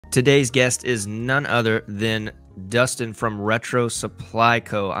Today's guest is none other than Dustin from Retro Supply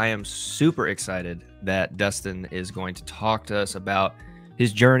Co. I am super excited that Dustin is going to talk to us about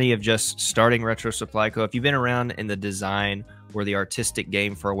his journey of just starting Retro Supply Co. If you've been around in the design or the artistic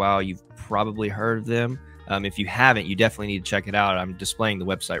game for a while, you've probably heard of them. If you haven't, you definitely need to check it out. I'm displaying the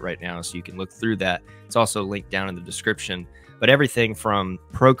website right now so you can look through that. It's also linked down in the description. But everything from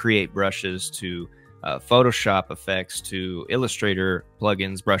Procreate brushes to Photoshop effects to Illustrator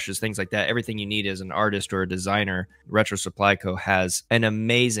plugins, brushes, things like that. Everything you need as an artist or a designer, Retro Supply Co. has an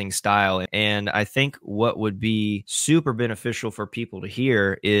amazing style. And I think what would be super beneficial for people to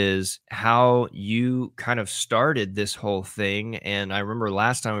hear is how you kind of started this whole thing. And I remember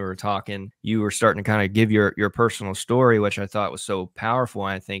last time we were talking, you were starting to kind of give your personal story, which I thought was so powerful.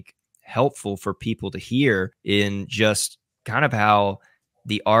 And I think helpful for people to hear in just kind of how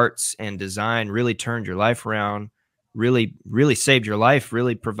the arts and design really turned your life around, really saved your life,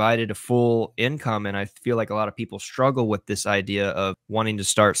 really provided a full income. And I feel like a lot of people struggle with this idea of wanting to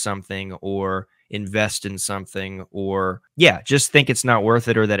start something or invest in something, or just think it's not worth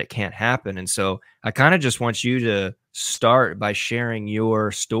it or that it can't happen. And so I kind of just want you to start by sharing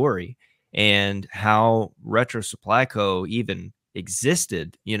your story and how Retro Supply Co. even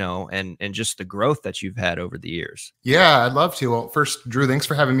existed, and just the growth that you've had over the years. Yeah, I'd love to. Well, first, Drew, thanks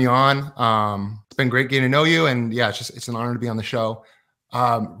for having me on. It's been great getting to know you, and yeah, it's an honor to be on the show.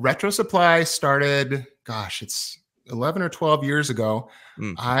 Retro Supply started, it's 11 or 12 years ago.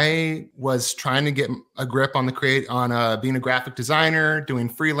 I was trying to get a grip on being a graphic designer, doing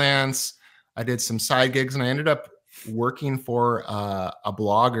freelance. I did some side gigs, and I ended up working for a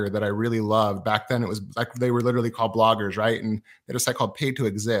blogger that I really loved. Back then, it was like they were literally called bloggers, right? And they had a site called Paid to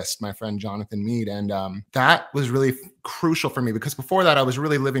Exist, my friend Jonathan Mead. And that was really crucial for me because before that, I was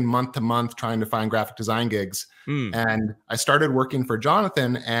really living month to month trying to find graphic design gigs. And I started working for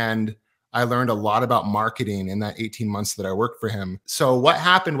Jonathan, and I learned a lot about marketing in that 18 months that I worked for him. So what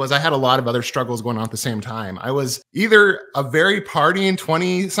happened was I had a lot of other struggles going on at the same time. I was either a very partying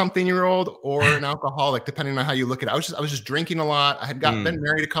 20-something-year-old or an alcoholic, depending on how you look at it. I was just drinking a lot. I had been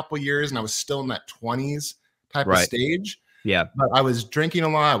married a couple of years, and I was still in that 20s type of stage. Yeah. But I was drinking a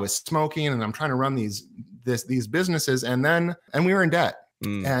lot. I was smoking, and I'm trying to run these businesses, and we were in debt.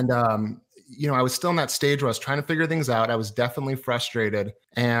 And I was still in that stage where I was trying to figure things out. I was definitely frustrated.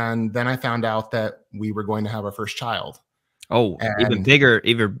 And then I found out that we were going to have our first child. Oh, even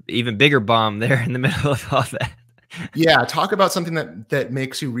bigger bomb there in the middle of all that. Yeah. Talk about something that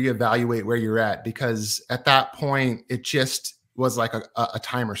makes you reevaluate where you're at, because at that point, it just was like a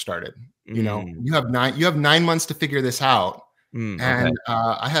timer started. You have 9 months to figure this out. And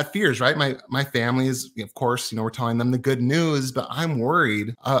I had fears, right? My family is, of course, we're telling them the good news, but I'm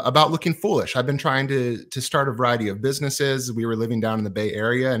worried about looking foolish. I've been trying to start a variety of businesses. We were living down in the Bay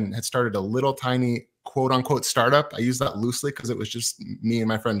Area and had started a little tiny quote unquote startup. I use that loosely because it was just me and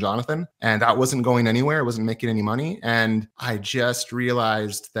my friend Jonathan, and that wasn't going anywhere. It wasn't making any money. And I just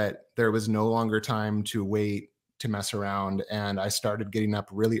realized that there was no longer time to wait to mess around. And I started getting up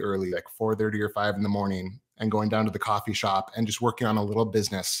really early, like 4:30 or 5 in the morning, and going down to the coffee shop and just working on a little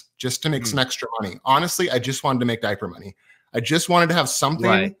business just to make some extra money. Honestly, I just wanted to make diaper money. I just wanted to have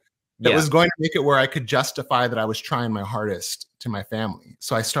something that was going to make it where I could justify that I was trying my hardest to my family.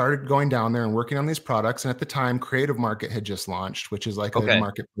 So I started going down there and working on these products. And at the time, Creative Market had just launched, which is like a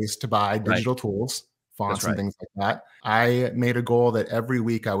marketplace to buy digital tools, fonts, and things like that. I made a goal that every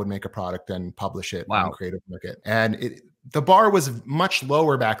week I would make a product and publish it on Creative Market. And the bar was much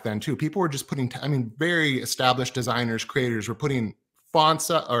lower back then too. People were just putting, very established designers, creators were putting fonts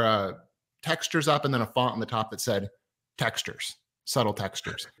up, or textures up, and then a font on the top that said textures, subtle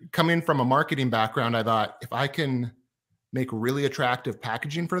textures. Coming from a marketing background, I thought, if I can make really attractive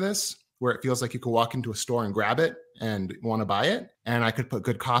packaging for this, where it feels like you could walk into a store and grab it and want to buy it, and I could put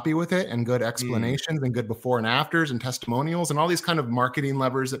good copy with it and good explanations and good before and afters and testimonials and all these kind of marketing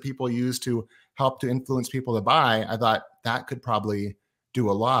levers that people use to help to influence people to buy, I thought that could probably do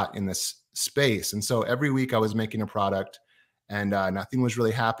a lot in this space. And so every week I was making a product, and nothing was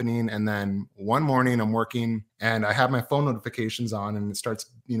really happening. And then one morning I'm working and I have my phone notifications on, and it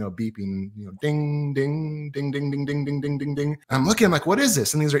starts, beeping, ding, ding, ding, ding, ding, ding, ding, ding, ding, ding. And I'm looking, I'm like, what is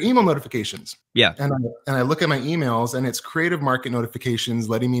this? And these are email notifications. Yeah. And I look at my emails, and it's Creative Market notifications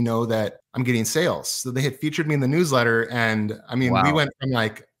letting me know that I'm getting sales. So they had featured me in the newsletter. And we went from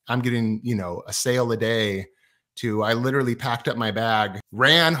like, I'm getting, a sale a day to I literally packed up my bag,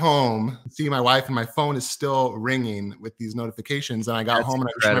 ran home, see my wife, and my phone is still ringing with these notifications. And I got That's home and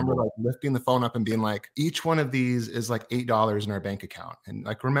I just remember incredible. like lifting the phone up and being like, each one of these is like $8 in our bank account. And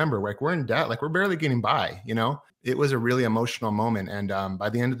like, remember, like we're in debt, like we're barely getting by, you know? It was a really emotional moment. And by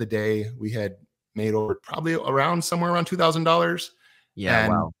the end of the day, we had made over probably around somewhere around $2,000. Yeah,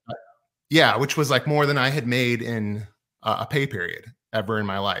 And wow. yeah, which was like more than I had made in a pay period ever in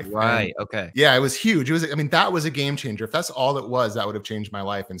my life. And Right, okay. yeah, it was huge. It was, I mean, that was a game changer. If that's all it was, that would have changed my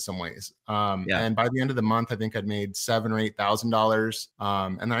life in some ways. Yeah. And by the end of the month, I think I'd made $7,000 or $8,000.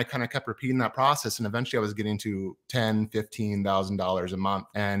 And then I kind of kept repeating that process. And eventually I was getting to $10,000, $15,000 a month.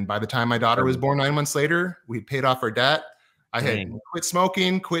 And by the time my daughter was Incredible. born 9 months later, we paid off our debt. I had Dang. quit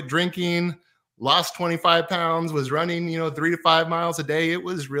smoking, quit drinking, lost 25 pounds, was running, 3 to 5 miles a day. It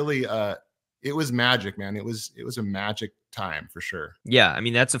was really, it was magic, man. It was a magic time for sure. Yeah, I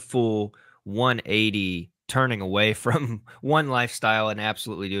mean, that's a full 180 turning away from one lifestyle and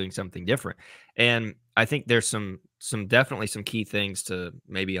absolutely doing something different. And I think there's some definitely some key things to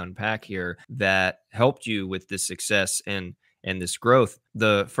maybe unpack here that helped you with this success and this growth.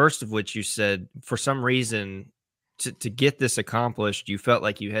 The first of which you said for some reason to get this accomplished, you felt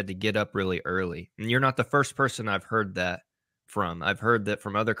like you had to get up really early. And you're not the first person I've heard that from. I've heard that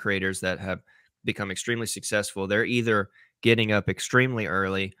from other creators that have become extremely successful. They're either getting up extremely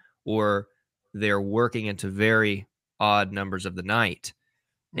early or they're working into very odd numbers of the night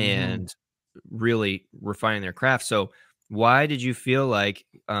Mhm. and really refining their craft. So why did you feel like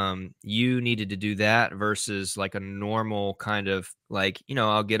you needed to do that versus like a normal kind of like,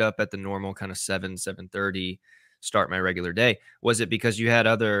 I'll get up at the normal kind of 7:30, start my regular day? Was it because you had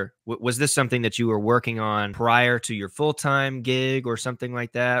was this something that you were working on prior to your full-time gig or something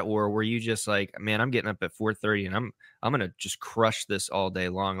like that? Or were you just like, man, I'm getting up at 4:30 and I'm going to just crush this all day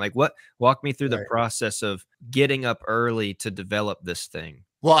long. Like walk me through the Right. process of getting up early to develop this thing.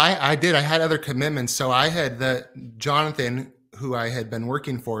 Well, I did. I had other commitments. So I had the Jonathan, who I had been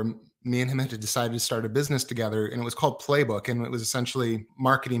working for, me and him had decided to start a business together, and it was called Playbook, and it was essentially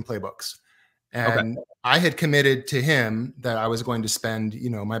marketing playbooks. Okay. And I had committed to him that I was going to spend,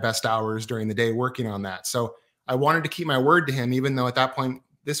 my best hours during the day working on that. So I wanted to keep my word to him, even though at that point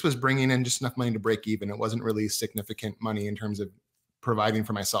this was bringing in just enough money to break even. It wasn't really significant money in terms of providing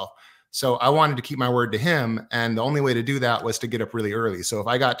for myself. So I wanted to keep my word to him, and the only way to do that was to get up really early. So if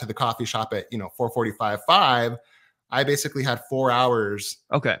I got to the coffee shop at 4:45, 5, I basically had 4 hours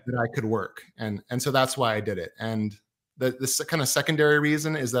Okay. that I could work, and so that's why I did it. And the kind of secondary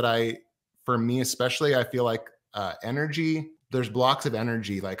reason is that for me especially, I feel like energy. There's blocks of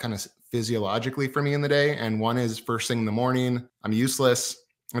energy, like kind of physiologically for me in the day, and one is first thing in the morning. I'm useless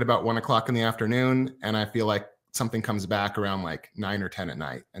at about 1 o'clock in the afternoon, and I feel like something comes back around like 9 or 10 at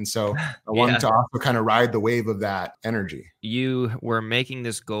night. And so I wanted Yeah. to also kind of ride the wave of that energy. You were making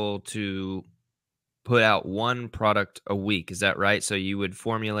this goal to put out one product a week. Is that right? So you would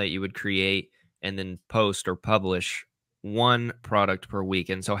formulate, you would create, and then post or publish one product per week.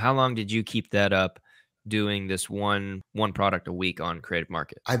 And so how long did you keep that up doing this one product a week on Creative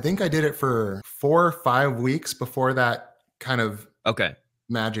Market? I think I did it for 4 or 5 weeks before that kind of Okay.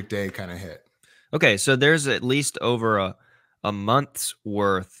 magic day kind of hit. Okay, so there's at least over a month's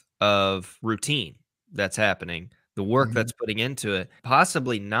worth of routine that's happening, the work Mhm. that's putting into it,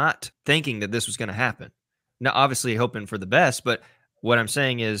 possibly not thinking that this was going to happen. Now, obviously hoping for the best, but what I'm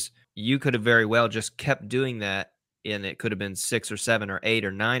saying is you could have very well just kept doing that and it could have been 6 or 7 or 8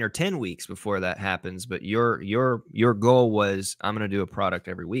 or 9 or 10 weeks before that happens, but your goal was I'm going to do a product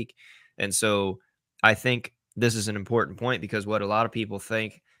every week. And so I think this is an important point because what a lot of people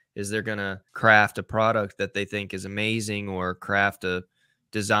think is they're going to craft a product that they think is amazing or craft a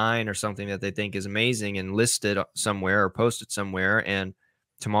design or something that they think is amazing and list it somewhere or post it somewhere, and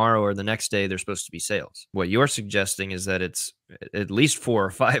tomorrow or the next day there's supposed to be sales. What you're suggesting is that it's at least 4 or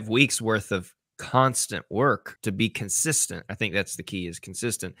 5 weeks worth of constant work to be consistent. I think that's the key, is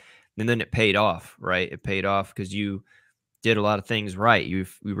consistent. And then it paid off, right? It paid off because you did a lot of things right.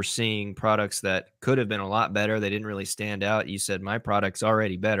 We were seeing products that could have been a lot better. They didn't really stand out. You said, my product's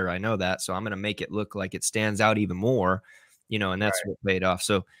already better. I know that. So I'm going to make it look like it stands out even more, and that's what paid off.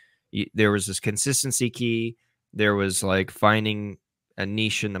 So there was this consistency key. There was like finding a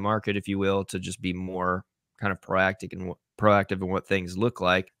niche in the market, if you will, to just be more kind of proactive in what things look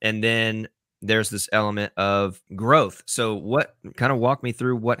like. And then there's this element of growth. So what kind of walk me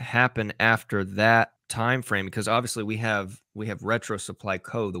through what happened after that time frame, because obviously we have Retro Supply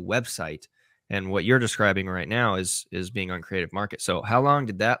Co., the website, and what you're describing right now is being on Creative Market. So how long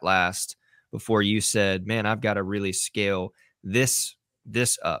did that last before you said, man, I've got to really scale this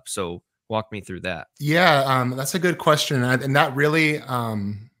up? So Walk me through that. Yeah, that's a good question, and that really,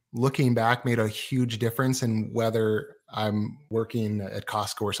 looking back, made a huge difference in whether I'm working at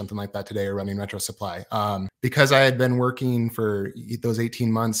Costco or something like that today, or running Retro Supply. Because I had been working for those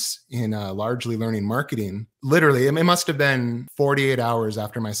 18 months in largely learning marketing. Literally, it must have been 48 hours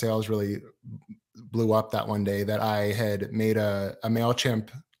after my sales really blew up that one day that I had made a MailChimp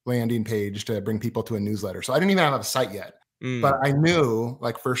landing page to bring people to a newsletter. So I didn't even have a site yet. But I knew,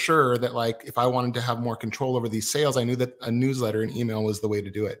 like, for sure that, like, if I wanted to have more control over these sales, I knew that a newsletter and email was the way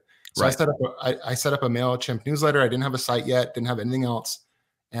to do it. So Right. I set up a MailChimp newsletter. I didn't have a site yet, didn't have anything else.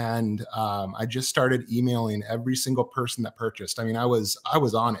 And I just started emailing every single person that purchased. I mean, I was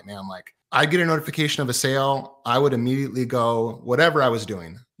on it, man. Like, I'd get a notification of a sale, I would immediately go, whatever I was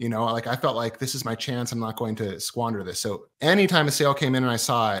doing, like, I felt like this is my chance. I'm not going to squander this. So anytime a sale came in and I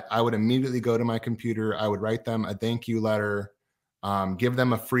saw it, I would immediately go to my computer. I would write them a thank you letter, give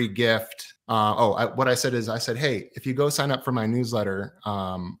them a free gift. What I said is, I said, hey, if you go sign up for my newsletter,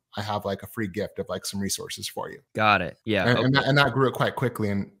 I have like a free gift of like some resources for you. Got it. Yeah. And, Okay. and that grew it quite quickly.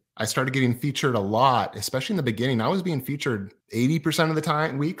 And I started getting featured a lot, especially in the beginning. I was being featured 80% of the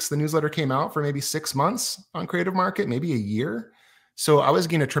time, weeks the newsletter came out, for maybe 6 months on Creative Market, maybe a year. So I was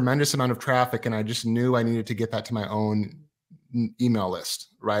getting a tremendous amount of traffic, and I just knew I needed to get that to my own email list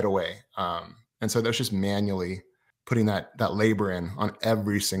right away. And so that's just manually putting that labor in on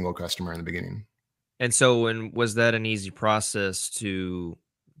every single customer in the beginning. And so, when was that an easy process to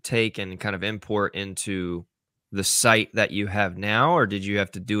take and kind of import into the site that you have now, or did you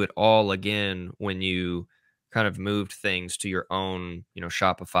have to do it all again when you kind of moved things to your own,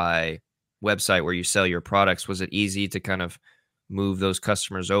 Shopify website where you sell your products? Was it easy to kind of move those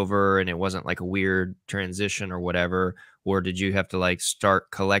customers over and it wasn't like a weird transition or whatever? Or did you have to like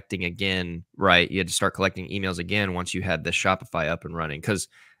start collecting again, right? You had to start collecting emails again once you had the Shopify up and running. Because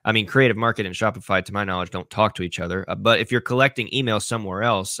I mean, Creative Market and Shopify, to my knowledge, don't talk to each other. But if you're collecting emails somewhere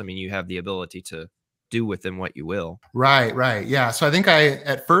else, I mean, you have the ability to do with them what you will. Right, right. Yeah. So I think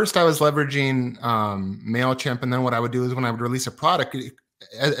at first I was leveraging MailChimp. And then what I would do is when I would release a product,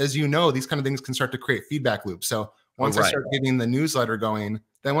 as you know, these kind of things can start to create feedback loops. So once I Right. start getting the newsletter going,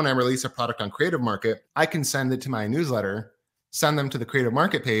 then when I release a product on Creative Market, I can send it to my newsletter, send them to the Creative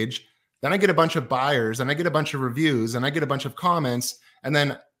Market page. Then I get a bunch of buyers, and I get a bunch of reviews, and I get a bunch of comments. And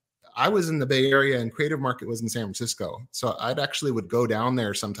then I was in the Bay Area and Creative Market was in San Francisco. So I'd actually would go down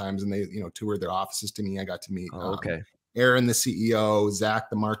there sometimes, and they, toured their offices to me. I got to meet Oh, okay. Aaron, the CEO, Zach,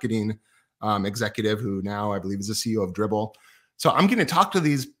 the marketing executive, who now I believe is the CEO of Dribble. So I'm getting to talk to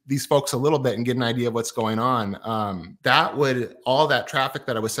these folks a little bit and get an idea of what's going on. All that traffic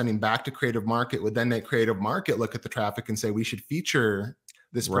that I was sending back to Creative Market would then make Creative Market look at the traffic and say, we should feature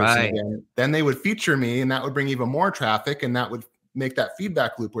this person Right. again. Then they would feature me, and that would bring even more traffic, and that would make that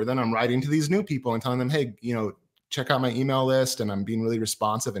feedback loop where then I'm writing to these new people and telling them, hey, check out my email list, and I'm being really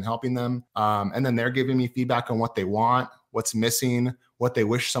responsive and helping them. And then they're giving me feedback on what they want, what's missing, what they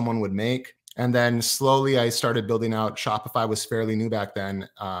wish someone would make. And then slowly I started building out. Shopify was fairly new back then.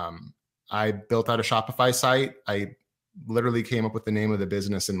 I built out a Shopify site. I literally came up with the name of the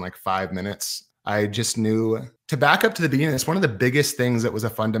business in like 5 minutes. I just knew, to back up to the beginning, it's one of the biggest things that was a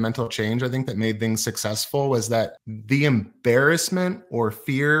fundamental change, I think, that made things successful, was that the embarrassment or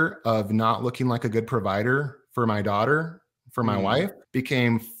fear of not looking like a good provider for my daughter, for my wife,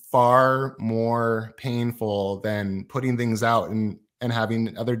 became far more painful than putting things out and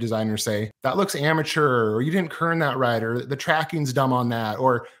having other designers say, that looks amateur, or you didn't kern that right, or the tracking's dumb on that,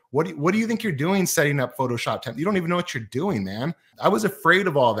 or what do you think you're doing setting up Photoshop templates? You don't even know what you're doing, man. I was afraid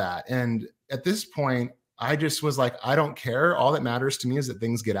of all that. And at this point, I just was like, I don't care. All that matters to me is that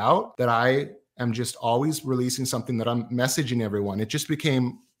things get out, that I am just always releasing something, that I'm messaging everyone. It just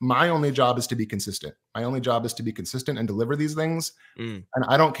became, my only job is to be consistent. My only job is to be consistent and deliver these things. And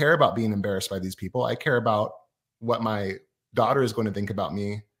I don't care about being embarrassed by these people. I care about what my daughter is going to think about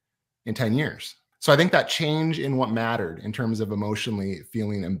me in 10 years. So I think that change in what mattered in terms of emotionally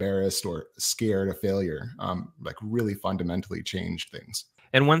feeling embarrassed or scared of failure, like really fundamentally changed things.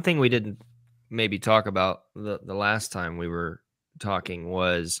 And one thing we didn't maybe talk about the last time we were talking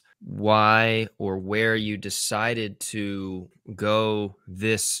was why or where you decided to go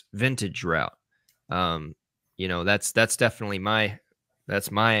this vintage route. That's definitely that's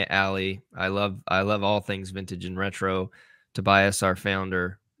my alley. I love all things vintage and retro. Tobias, our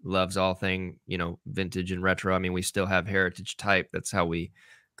founder, loves all thing, vintage and retro. I mean, we still have heritage type. That's how we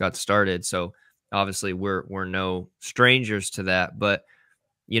got started. So obviously we're no strangers to that, but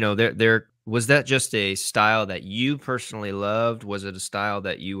there was that just a style that you personally loved? Was it a style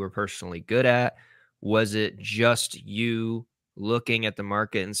that you were personally good at? Was it just you looking at the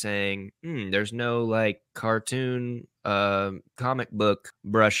market and saying, there's no like cartoon comic book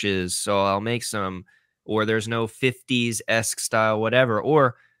brushes, so I'll make some, or there's no 50s-esque style, whatever,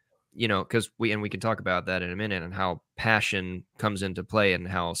 or because we can talk about that in a minute and how passion comes into play and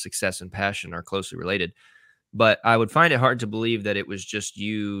how success and passion are closely related. But I would find it hard to believe that it was just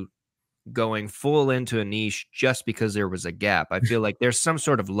you going full into a niche just because there was a gap. I feel like there's some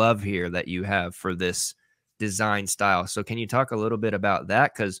sort of love here that you have for this design style. So can you talk a little bit about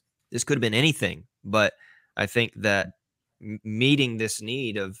that? Because this could have been anything, but I think that meeting this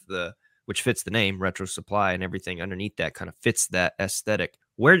need of which fits the name Retro Supply, and everything underneath that kind of fits that aesthetic.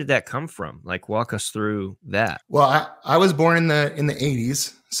 Where did that come from? Like, walk us through that. Well, I was born in the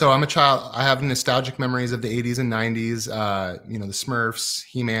 80s. So I'm a child. I have nostalgic memories of the 80s and 90s, the Smurfs,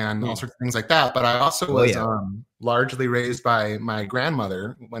 He-Man, all sorts of things like that. But I also was largely raised by my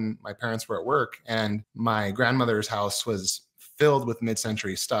grandmother when my parents were at work, and my grandmother's house was filled with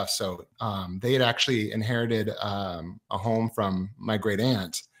mid-century stuff. So they had actually inherited a home from my great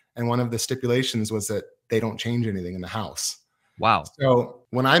aunt. And one of the stipulations was that they don't change anything in the house. Wow. So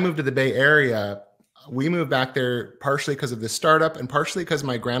when I moved to the Bay Area, we moved back there partially because of this startup and partially because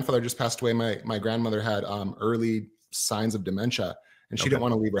my grandfather just passed away. My grandmother had early signs of dementia, and she didn't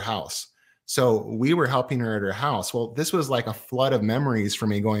want to leave her house. So we were helping her at her house. Well, this was like a flood of memories for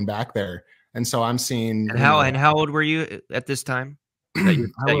me going back there. And so I'm seeing. And how old were you at this time?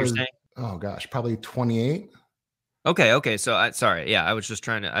 You're saying? Oh gosh, probably 28. Okay. So sorry. Yeah, I was just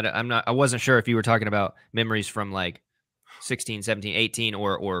trying to, I wasn't sure if you were talking about memories from like 16, 17, 18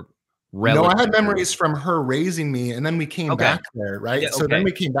 or No, I had memories from her raising me, and then we came back there, right? So then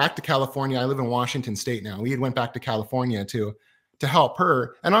we came back to California. I live in Washington State now. We had went back to California to help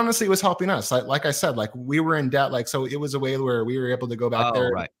her, and honestly, it was helping us. Like I said, like we were in debt, like so it was a way where we were able to go back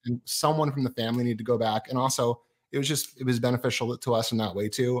there, and someone from the family needed to go back, and also it was beneficial to us in that way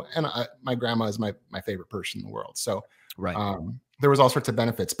too. And my grandma is my favorite person in the world, so there was all sorts of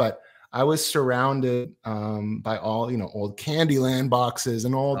benefits, but I was surrounded by all, old Candyland boxes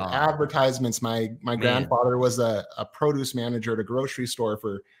and old advertisements. My grandfather was a produce manager at a grocery store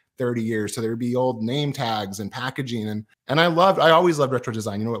for 30 years. So there would be old name tags and packaging. And I always loved retro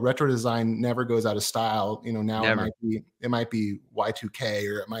design. You know what? Retro design never goes out of style. Now it might be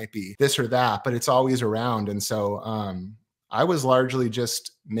Y2K or it might be this or that, but it's always around. And so I was largely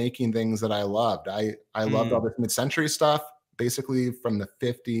just making things that I loved. I loved all this mid-century stuff, basically from the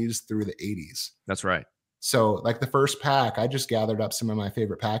 50s through the 80s. That's right. So like the first pack, I just gathered up some of my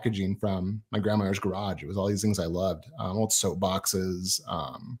favorite packaging from my grandmother's garage. It was all these things I loved, old soap boxes,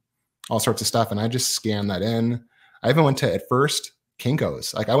 all sorts of stuff. And I just scanned that in. I even went to, at first,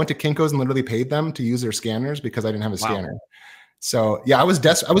 Kinko's. Like I went to Kinko's and literally paid them to use their scanners because I didn't have a scanner. So yeah, I was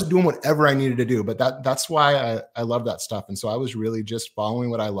doing whatever I needed to do, but that's why I love that stuff. And so I was really just following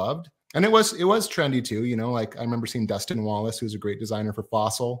what I loved. And it was trendy too, like I remember seeing Dustin Wallace, who's a great designer for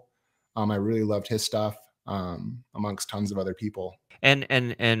Fossil. I really loved his stuff, amongst tons of other people.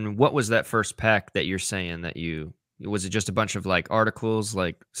 And what was that first pack that you're saying that was it just a bunch of like articles,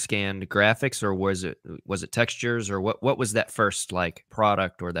 like scanned graphics, or was it textures, or what was that first like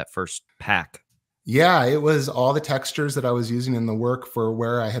product or that first pack? Yeah, it was all the textures that I was using in the work for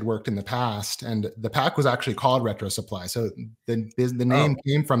where I had worked in the past. And the pack was actually called Retro Supply. So the name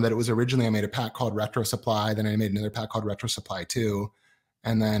came from that. It was originally, I made a pack called Retro Supply. Then I made another pack called Retro Supply 2.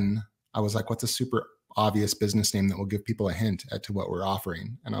 And then I was like, what's a super obvious business name that will give people a hint as to what we're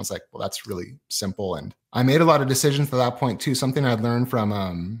offering? And I was like, well, that's really simple. And I made a lot of decisions at that point too. Something I'd learned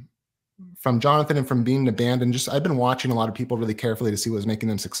from Jonathan and from being in a band, and just I've been watching a lot of people really carefully to see what was making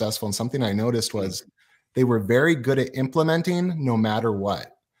them successful. And something I noticed was they were very good at implementing no matter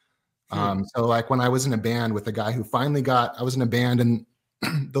what. So like when I was in a band with a guy who I was in a band, and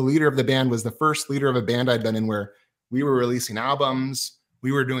the leader of the band was the first leader of a band I'd been in where we were releasing albums,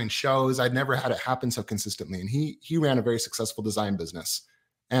 we were doing shows. I'd never had it happen so consistently. And he ran a very successful design business.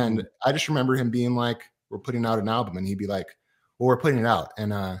 And I just remember him being like, we're putting out an album, and he'd be like, well, we're putting it out.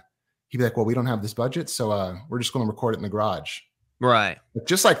 And he'd be like, well, we don't have this budget, so we're just going to record it in the garage. Right. But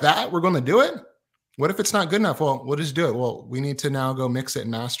just like that, we're going to do it? What if it's not good enough? Well, we'll just do it. Well, we need to now go mix it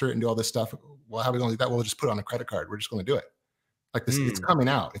and master it and do all this stuff. Well, how are we going to do that? Well, we'll just put it on a credit card. We're just going to do it. Like this, it's coming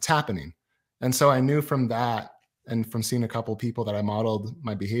out. It's happening. And so I knew from that, and from seeing a couple of people that I modeled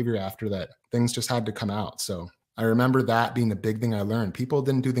my behavior after, that things just had to come out. So I remember that being the big thing I learned. People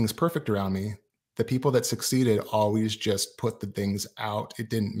didn't do things perfect around me. The people that succeeded always just put the things out. It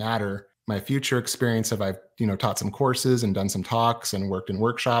didn't matter. My future experience I've taught some courses and done some talks and worked in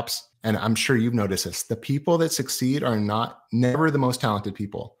workshops. And I'm sure you've noticed this. The people that succeed are never the most talented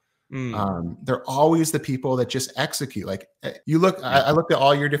people. They're always the people that just execute. Like you look, I looked at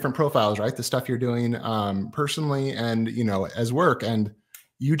all your different profiles, right? The stuff you're doing personally and, you know, as work, and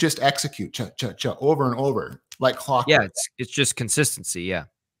you just execute over and over like clockwork. Yeah, it's just consistency. Yeah.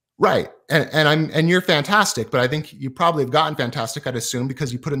 Right. And you're fantastic, but I think you probably have gotten fantastic, I'd assume,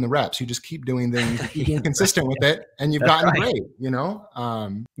 because you put in the reps. You just keep doing things, you keep being consistent with it, and you've gotten great, you know?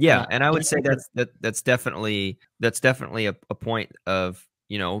 Yeah. And I would say that's definitely a point of,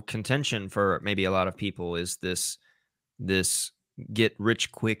 you know, contention for maybe a lot of people is this get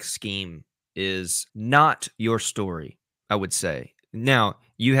rich quick scheme is not your story, I would say. Now,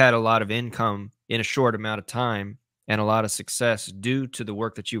 you had a lot of income in a short amount of time and a lot of success due to the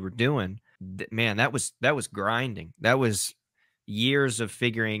work that you were doing. Man, that was grinding. That was years of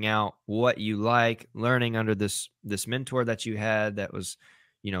figuring out what you like, learning under this mentor that you had that was,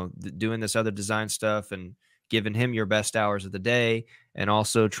 you know, doing this other design stuff and giving him your best hours of the day, and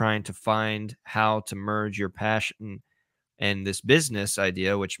also trying to find how to merge your passion and this business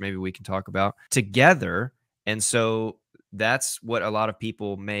idea, which maybe we can talk about together. And so that's what a lot of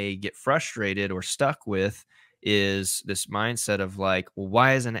people may get frustrated or stuck with, is this mindset of like, well,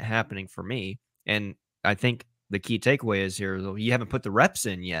 why isn't it happening for me? And I think the key takeaway is here, you haven't put the reps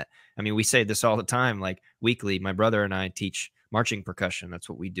in yet. I mean, we say this all the time, like weekly. My brother and I teach marching percussion. That's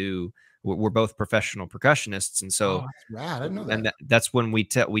what we do. We're both professional percussionists. And so, that's rad. I didn't know that. And that's when we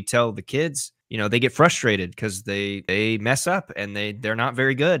tell the kids, you know, they get frustrated because they mess up and they're not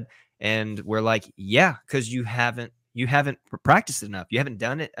very good. And we're like, yeah, because you haven't practiced enough. You haven't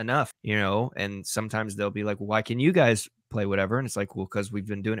done it enough, you know? And sometimes they'll be like, well, why can you guys play whatever? And it's like, well, because we've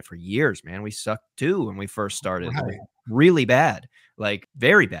been doing it for years, man. We sucked too when we first started. Right. Really bad, like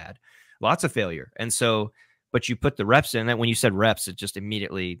very bad, lots of failure. And so, but you put the reps in. That when you said reps, it just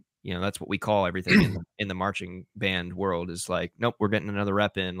immediately, you know, that's what we call everything in the marching band world, is like, nope, we're getting another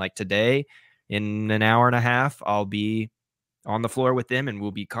rep in. Like today, in an hour and a half, I'll be on the floor with them and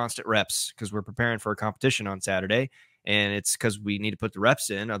we'll be constant reps because we're preparing for a competition on Saturday. And it's because we need to put the reps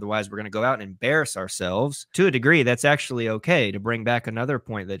in. Otherwise, we're going to go out and embarrass ourselves. To a degree, that's actually okay. To bring back another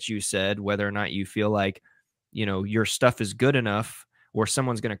point that you said, whether or not you feel like, you know, your stuff is good enough or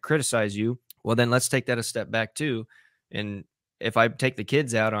someone's going to criticize you, well, then let's take that a step back too. And if I take the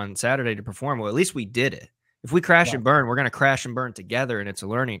kids out on Saturday to perform, well, at least we did it. If we crash and burn, we're going to crash and burn together, and it's a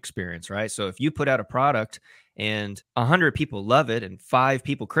learning experience, right? So if you put out a product and 100 people love it and 5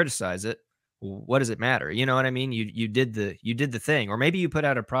 people criticize it, what does it matter? You know what I mean? You did the thing. Or maybe you put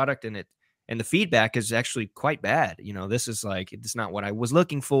out a product and the feedback is actually quite bad. You know, this is like, it's not what I was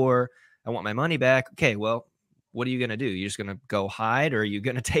looking for. I want my money back. Okay, well, what are you going to do? You're just going to go hide, or are you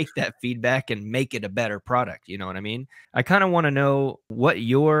going to take that feedback and make it a better product? You know what I mean? I kind of want to know what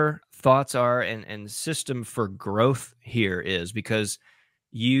your thoughts are and system for growth here is, because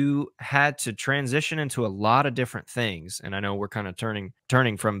you had to transition into a lot of different things. And I know we're kind of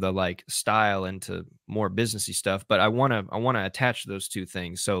turning from the like style into more businessy stuff, but I want to attach those two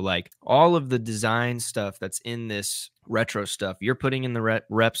things. So like all of the design stuff that's in this retro stuff, you're putting in the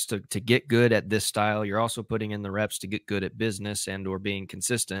reps to get good at this style. You're also putting in the reps to get good at business and or being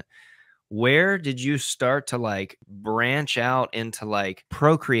consistent. Where did you start to like branch out into like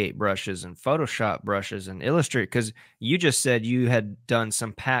Procreate brushes and Photoshop brushes and Illustrator? Because you just said you had done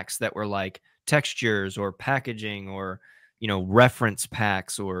some packs that were like textures or packaging or, you know, reference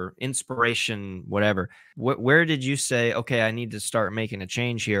packs or inspiration, whatever. Where did you say, okay, I need to start making a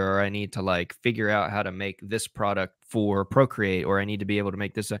change here, or I need to like figure out how to make this product for Procreate, or I need to be able to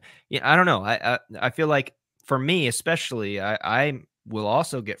make this? I don't know. I feel like for me, especially, I will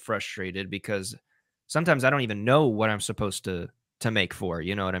also get frustrated because sometimes I don't even know what I'm supposed to make for,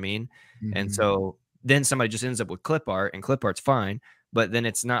 you know what I mean? And so then somebody just ends up with clip art, and clip art's fine, but then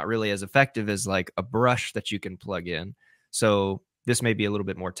it's not really as effective as like a brush that you can plug in. So this may be a little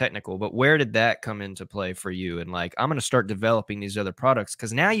bit more technical, but where did that come into play for you? And like, I'm going to start developing these other products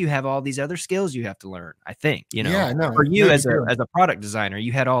because now you have all these other skills you have to learn. I think, you know, for you as a product designer,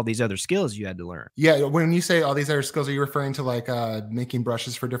 you had all these other skills you had to learn. Yeah. When you say all these other skills, are you referring to like making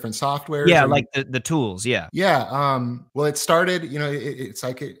brushes for different softwares? Yeah. Like the tools. Yeah. Yeah. Well, it started, you know, it's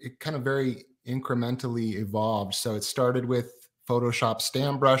like it kind of very incrementally evolved. So it started with Photoshop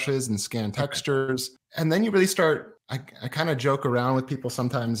stamp brushes and scan textures. And then you really start, I kind of joke around with people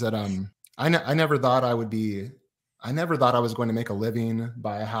sometimes that I never thought I was going to make a living,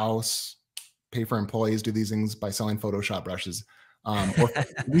 buy a house, pay for employees, do these things by selling Photoshop brushes. Or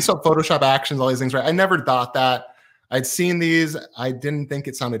we sell Photoshop actions, all these things, right? I never thought that. I'd seen these. I didn't think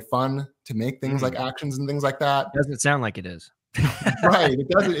it sounded fun to make things like actions and things like that. Doesn't sound like it is. Right.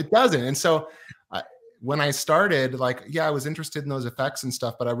 It doesn't. And so when I started, like, yeah, I was interested in those effects and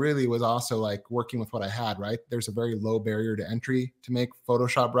stuff, but I really was also like working with what I had, right? There's a very low barrier to entry to make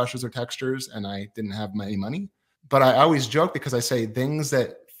Photoshop brushes or textures, and I didn't have any money. But I always joke because I say things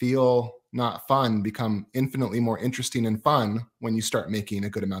that feel not fun become infinitely more interesting and fun when you start making a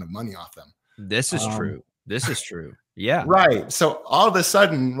good amount of money off them. This is true. This is true. Yeah. Right. So all of a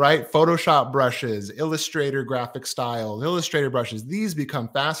sudden, right, Photoshop brushes, Illustrator graphic style, Illustrator brushes, these become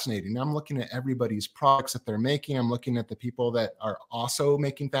fascinating. I'm looking at everybody's products that they're making. I'm looking at the people that are also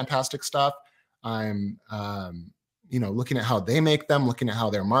making fantastic stuff. I'm, you know, looking at how they make them, looking at how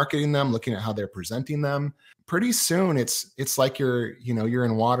they're marketing them, looking at how they're presenting them. Pretty soon it's like you're, you know, you're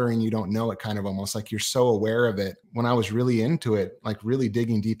in water and you don't know it, kind of almost like you're so aware of it. When I was really into it, like really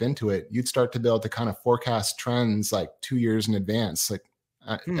digging deep into it, you'd start to be able to kind of forecast trends like 2 years in advance. Like,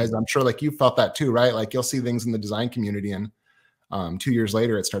 as I'm sure like you felt that too, right? Like you'll see things in the design community and 2 years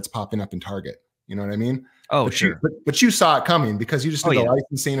later it starts popping up in Target. You know what I mean? Oh, but sure. But you saw it coming because you just did the yeah.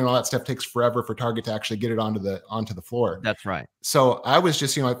 licensing and all that stuff takes forever for Target to actually get it onto the floor. That's right. So I was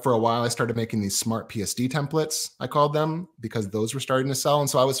just, you know, like for a while I started making these smart PSD templates, I called them, because those were starting to sell. And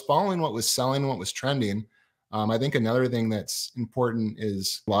so I was following what was selling, what was trending. I think another thing that's important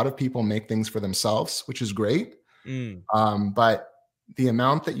is a lot of people make things for themselves, which is great. But the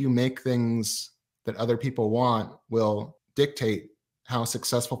amount that you make things that other people want will dictate how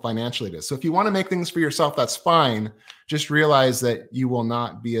successful financially it is. So if you want to make things for yourself, that's fine. Just realize that you will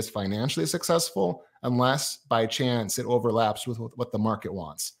not be as financially successful unless by chance it overlaps with what the market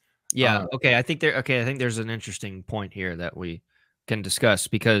wants. Yeah. Okay. I think there's an interesting point here that we can discuss,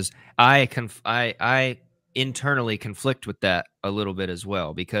 because I internally conflict with that a little bit as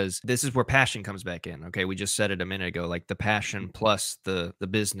well, because this is where passion comes back in. Okay. We just said it a minute ago, like the passion plus the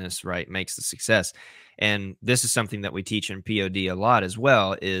business, right, makes the success. And this is something that we teach in POD a lot as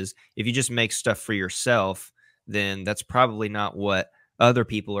well, is if you just make stuff for yourself, then that's probably not what other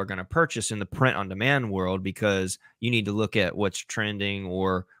people are going to purchase in the print on demand world, because you need to look at what's trending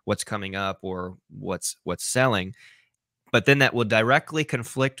or what's coming up or what's selling. But then that will directly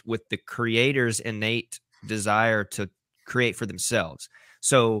conflict with the creator's innate desire to create for themselves.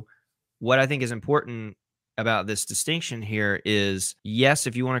 So what I think is important about this distinction here is, yes,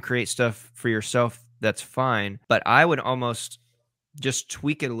 if you want to create stuff for yourself, that's fine. But I would almost just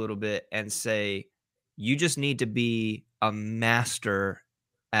tweak it a little bit and say, you just need to be a master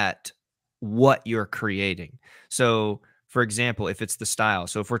at what you're creating. So, for example, if it's the style,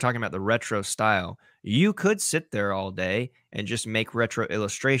 so if we're talking about the retro style, you could sit there all day and just make retro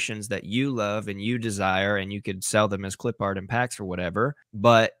illustrations that you love and you desire, and you could sell them as clip art and packs or whatever.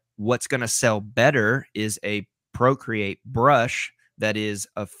 But what's going to sell better is a Procreate brush that is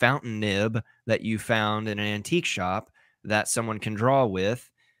a fountain nib that you found in an antique shop that someone can draw with,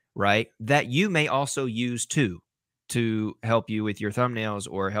 right? That you may also use too, to help you with your thumbnails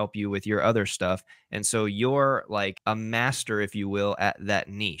or help you with your other stuff. And so you're like a master, if you will, at that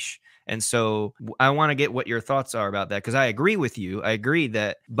niche. And so I want to get what your thoughts are about that, because I agree with you. I agree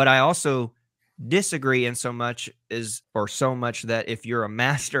that, but I also disagree in so much that if you're a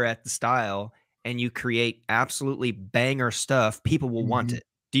master at the style and you create absolutely banger stuff, people will want it.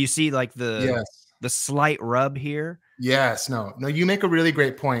 Do you see like the slight rub here? Yes, no, you make a really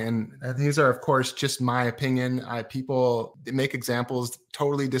great point. And these are, of course, just my opinion. People make examples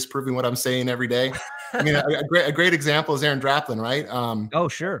totally disproving what I'm saying every day. I mean, a great example is Aaron Draplin, right? Oh,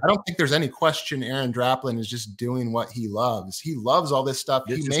 sure. I don't think there's any question Aaron Draplin is just doing what he loves. He loves all this stuff.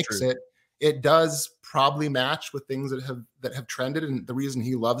 He makes it. It does probably match with things that have trended, and the reason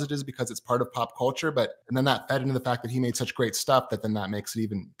he loves it is because it's part of pop culture. And then that fed into the fact that he made such great stuff that then that makes it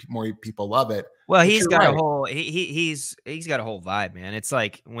even more people love it. Well, he's got a whole he's got a whole vibe, man. It's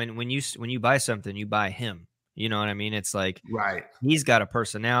like when you buy something, you buy him. You know what I mean? It's like, right. He's got a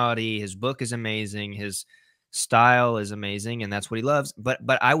personality. His book is amazing. His style is amazing, and that's what he loves. But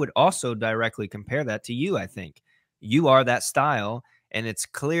I would also directly compare that to you. I think you are that style. And it's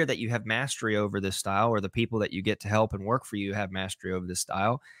clear that you have mastery over this style, or the people that you get to help and work for you have mastery over this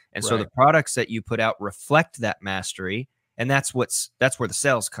style. And so the products that you put out reflect that mastery. And that's where the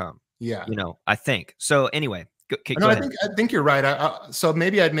sales come. Yeah. You know, I think. So anyway, go I ahead. think you're right. So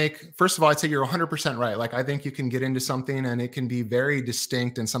maybe first of all, I'd say you're 100% right. Like, I think you can get into something and it can be very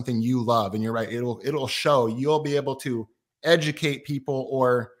distinct and something you love. And you're right. It'll show. You'll be able to educate people,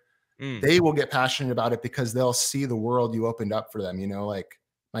 or they will get passionate about it because they'll see the world you opened up for them. You know, like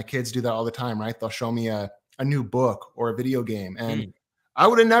my kids do that all the time, right? They'll show me a new book or a video game, and I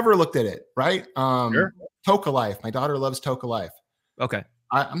would have never looked at it, right? Sure. Toka Life. My daughter loves Toka Life. Okay.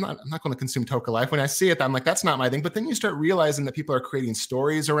 I'm not going to consume Toka Life. When I see it, I'm like, that's not my thing. But then you start realizing that people are creating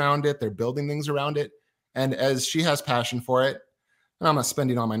stories around it. They're building things around it. And as she has passion for it, and I'm not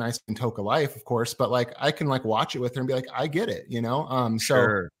spending all my nice and toka life, of course, but like I can like watch it with her and be like, I get it, you know?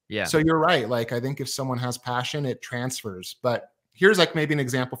 Sure. Yeah. So you're right. Like I think if someone has passion, it transfers. But here's like maybe an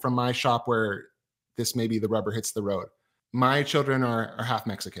example from my shop where this maybe the rubber hits the road. My children are half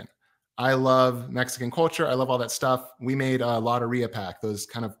Mexican. I love Mexican culture. I love all that stuff. We made a Lotteria pack, those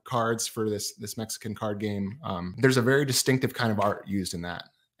kind of cards for this Mexican card game. There's a very distinctive kind of art used in that,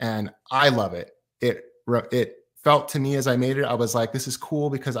 and I love it. It felt to me as I made it, I was like, this is cool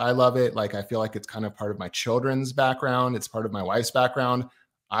because I love it. Like I feel like it's kind of part of my children's background. It's part of my wife's background.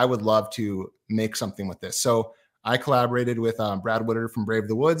 I would love to make something with this. So I collaborated with Brad Woodard from Brave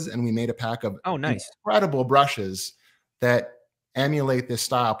the Woods, and we made a pack of nice, incredible brushes that emulate this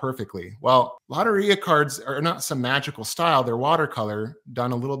style perfectly. Well, Lotteria cards are not some magical style. They're watercolor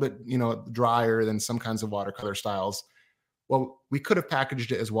done a little bit, you know, drier than some kinds of watercolor styles. Well, we could have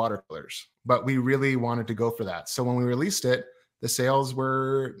packaged it as watercolors, but we really wanted to go for that. So when we released it, the sales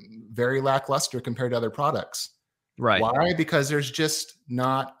were very lackluster compared to other products. right? Why? Because there's just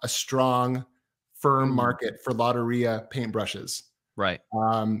not a strong, firm market for Lotteria paintbrushes. Right.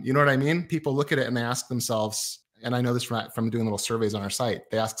 You know what I mean? People look at it and they ask themselves, and I know this from doing little surveys on our site,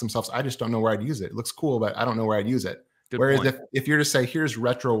 they ask themselves, I just don't know where I'd use it. It looks cool, but I don't know where I'd use it. Good Whereas point. if you're to say, here's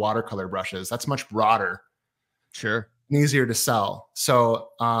retro watercolor brushes, that's much broader. Sure. And easier to sell. So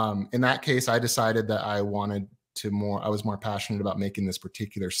in that case, I decided that I wanted to I was more passionate about making this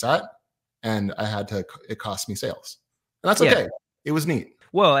particular set, and it cost me sales. And that's okay. It was neat.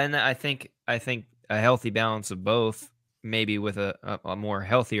 Well, and I think a healthy balance of both, maybe with a more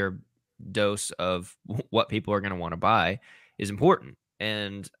healthier dose of what people are going to want to buy, is important.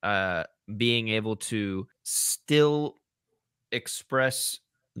 And being able to still express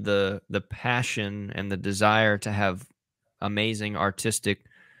the passion and the desire to have amazing artistic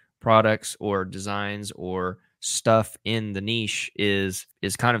products or designs or stuff in the niche is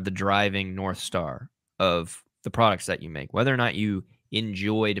kind of the driving North Star of the products that you make. Whether or not you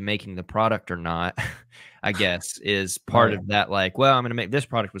enjoyed making the product or not, I guess, is part of that. Like, well, I'm going to make this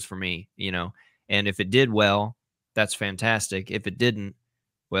product was for me, you know, and if it did well, that's fantastic. If it didn't,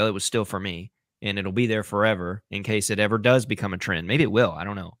 well, it was still for me, and it'll be there forever in case it ever does become a trend. Maybe it will. I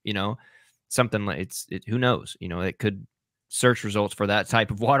don't know. You know, something like who knows? You know, it could search results for that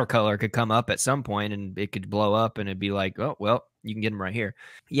type of watercolor could come up at some point and it could blow up and it'd be like, oh, well, you can get them right here.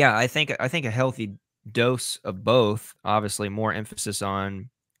 Yeah, I think a healthy dose of both, obviously more emphasis on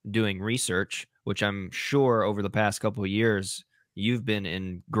doing research, which I'm sure over the past couple of years, you've been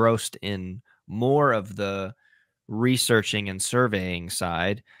engrossed in more of the researching and surveying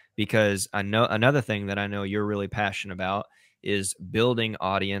side, because I know another thing that I know you're really passionate about is building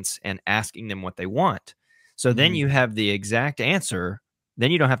audience and asking them what they want. So then you have the exact answer. Then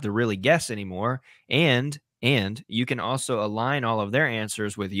you don't have to really guess anymore. And you can also align all of their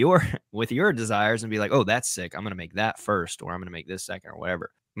answers with your desires and be like, oh, that's sick. I'm going to make that first, or I'm going to make this second, or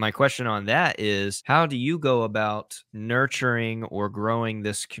whatever. My question on that is, how do you go about nurturing or growing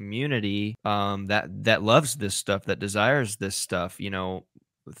this community that loves this stuff, that desires this stuff, you know,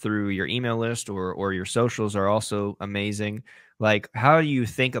 through your email list or your socials are also amazing. Like, how do you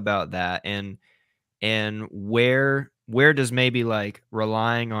think about that? And where does maybe like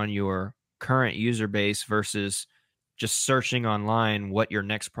relying on your current user base versus just searching online what your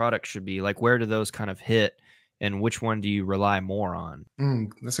next product should be, like, where do those kind of hit, and which one do you rely more on?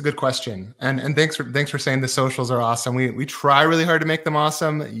 That's a good question. And thanks for saying the socials are awesome. We try really hard to make them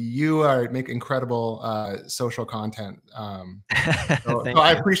awesome. You make incredible social content. So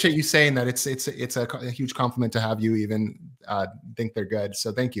I appreciate you saying that. It's a huge compliment to have you even think they're good.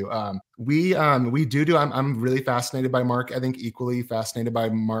 So thank you. We do. I'm really fascinated by I think equally fascinated by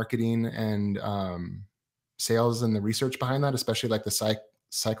marketing and sales and the research behind that, especially like the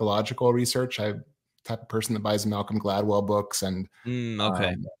psychological research. I'm the type of person that buys Malcolm Gladwell books and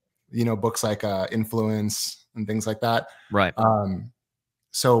you know, books like Influence and things like that. Right.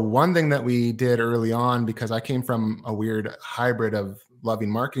 So one thing that we did early on, because I came from a weird hybrid of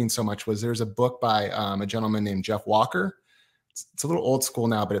loving marketing so much, was there's a book by a gentleman named Jeff Walker. It's a little old school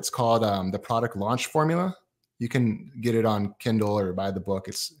now, but it's called The Product Launch Formula. You can get it on Kindle or buy the book.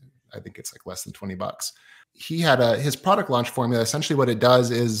 I think it's like less than $20. He had his product launch formula. Essentially what it does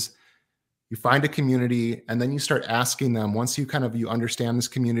is you find a community and then you start asking them, once you understand this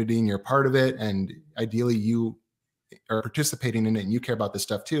community and you're part of it, and ideally you are participating in it and you care about this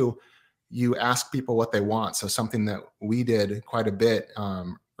stuff too, you ask people what they want. So something that we did quite a bit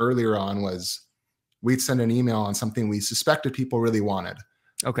earlier on was we'd send an email on something we suspected people really wanted.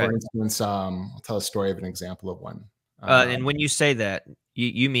 Okay. For instance, I'll tell a story of an example of one. And when you say that,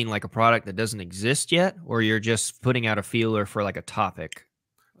 You mean like a product that doesn't exist yet, or you're just putting out a feeler for like a topic?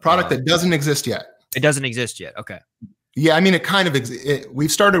 Product that doesn't exist yet. It doesn't exist yet. Okay. Yeah, I mean, it kind of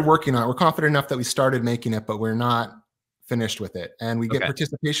we've started working on it. We're confident enough that we started making it, but we're not finished with it, and we get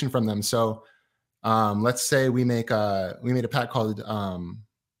participation from them. So let's say we made a pack called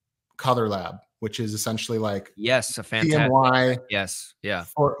Color Lab, which is essentially like yes, a fantastic PMY. Yes, yeah.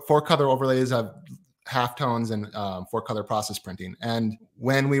 Four color overlays of halftones and 4-color process printing. And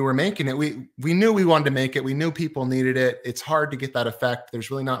when we were making it, we knew we wanted to make it. We knew people needed it. It's hard to get that effect.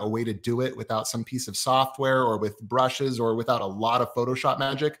 There's really not a way to do it without some piece of software or with brushes or without a lot of Photoshop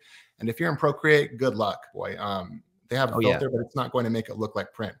magic. And if you're in Procreate, good luck, boy. They have a filter, but it's not going to make it look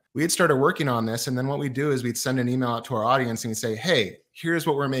like print. We had started working on this. And then what we do is we'd send an email out to our audience and we'd say, hey, here's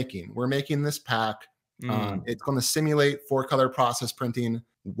what we're making. We're making this pack. It's going to simulate 4-color process printing.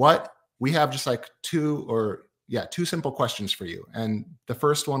 We have just like two simple questions for you. And the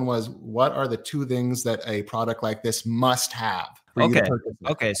first one was, what are the 2 things that a product like this must have?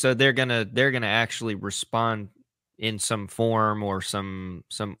 Okay. So they're gonna actually respond in some form or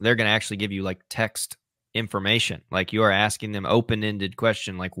they're gonna actually give you like text information. Like you are asking them open-ended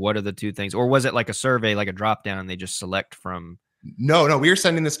question, like what are the 2 things? Or was it like a survey, like a drop down and they just select from? No, we were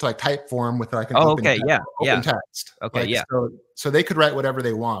sending this to like type form with like an open text. Okay, like, so they could write whatever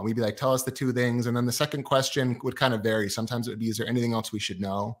they want. We'd be like, tell us the 2 things. And then the second question would kind of vary. Sometimes it would be, is there anything else we should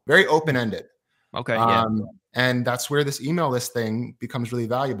know? Very open-ended. Okay. And that's where this email list thing becomes really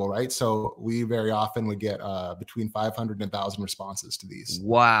valuable, right? So we very often would get between 500 and 1,000 responses to these.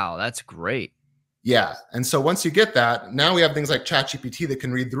 Wow, that's great. Yeah. And so once you get that, now we have things like ChatGPT that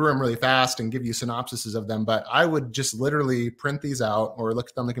can read through them really fast and give you synopsises of them. But I would just literally print these out or look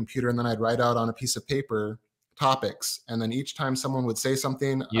at them on the computer, and then I'd write out on a piece of paper topics. And then each time someone would say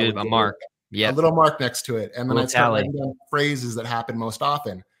something, you have a mark. A little mark next to it. And then I'd start writing down phrases that happen most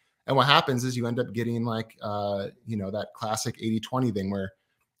often. And what happens is you end up getting like, that classic 80-20 thing where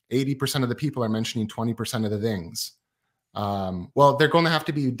 80% of the people are mentioning 20% of the things. Well, they're going to have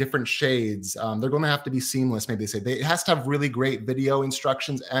to be different shades. They're going to have to be seamless. Maybe it has to have really great video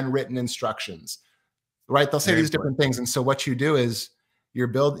instructions and written instructions, right? They'll say these different things. And so what you do is you're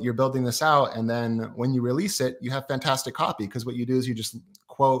building this out. And then when you release it, you have fantastic copy. Because what you do is you just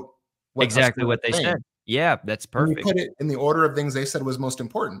quote exactly what they said. Yeah, that's perfect. You put it in the order of things they said was most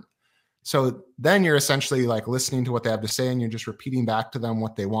important. So then you're essentially like listening to what they have to say and you're just repeating back to them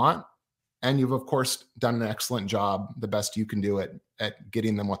what they want. And you've, of course, done an excellent job, the best you can do at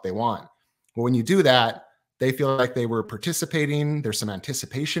getting them what they want. But when you do that, they feel like they were participating. There's some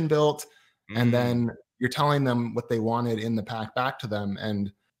anticipation built. And then you're telling them what they wanted in the pack back to them.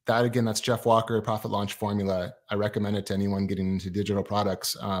 And that, again, that's Jeff Walker, Profit Launch Formula. I recommend it to anyone getting into digital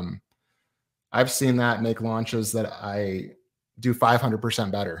products. I've seen that make launches that I do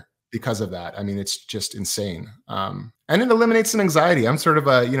 500% better because of that. I mean, it's just insane. And it eliminates some anxiety. I'm sort of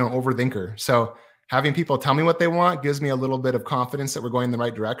a, overthinker. So having people tell me what they want gives me a little bit of confidence that we're going in the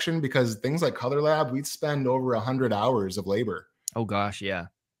right direction, because things like Color Lab, we'd spend over 100 hours of labor. Oh gosh. Yeah.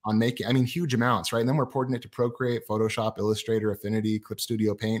 On making, huge amounts, right? And then we're porting it to Procreate, Photoshop, Illustrator, Affinity, Clip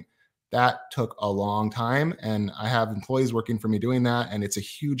Studio, Paint. That took a long time. And I have employees working for me doing that. And it's a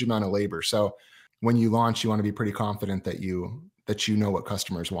huge amount of labor. So when you launch, you want to be pretty confident that you know what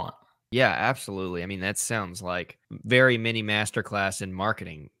customers want. Yeah, absolutely. I mean, that sounds like very mini masterclass in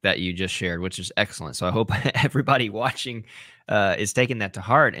marketing that you just shared, which is excellent. So I hope everybody watching is taking that to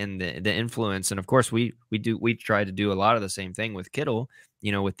heart, and the influence. And of course, we try to do a lot of the same thing with Kittl,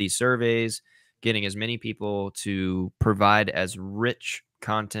 with these surveys, getting as many people to provide as rich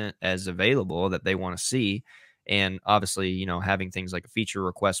content as available that they want to see. And obviously, having things like a feature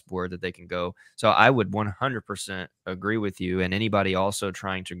request board that they can go. So I would 100% agree with you. And anybody also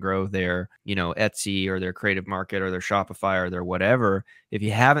trying to grow their, Etsy or their creative market or their Shopify or their whatever, if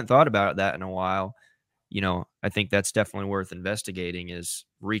you haven't thought about that in a while, I think that's definitely worth investigating, is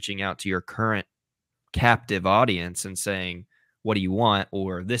reaching out to your current captive audience and saying, what do you want?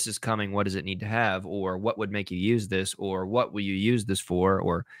 Or this is coming. What does it need to have? Or what would make you use this? Or what will you use this for?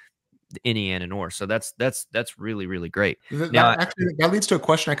 Or any and or. So that's really, really great. That leads to a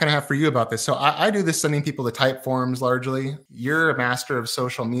question I kind of have for you about this. So I do this sending people to type forms largely. You're a master of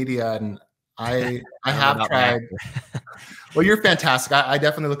social media, and I have tried. Well, you're fantastic. I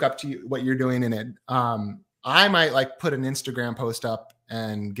definitely look up to you, what you're doing in it. I might like put an Instagram post up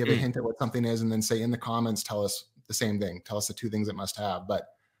and give a hint at what something is, and then say in the comments, tell us the same thing. Tell us the 2 things it must have. But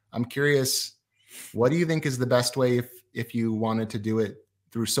I'm curious, what do you think is the best way if you wanted to do it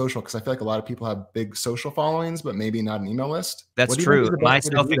through social? Because I feel like a lot of people have big social followings, but maybe not an email list. That's What do you think is true. the best way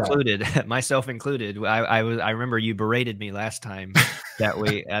to Myself do that? included. Myself included. I remember you berated me last time that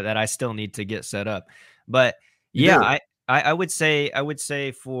that I still need to get set up. But You yeah, do. I would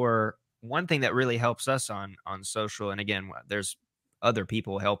say for one thing that really helps us on social, and again, there's other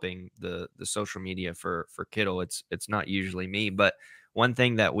people helping the social media for Kittl. It's not usually me, but one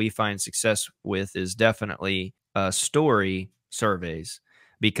thing that we find success with is definitely story surveys,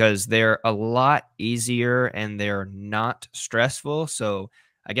 because they're a lot easier and they're not stressful. So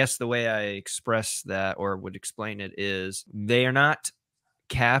I guess the way I express that or would explain it is they are not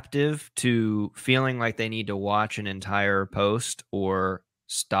captive to feeling like they need to watch an entire post or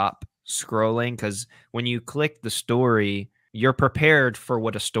stop scrolling. Because when you click the story, you're prepared for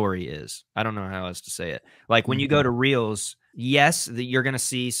what a story is. I don't know how else to say it. Like when you go Mhm. to Reels, yes, you're going to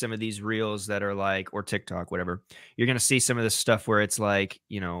see some of these Reels that are like, or TikTok, whatever. You're going to see some of this stuff where it's like,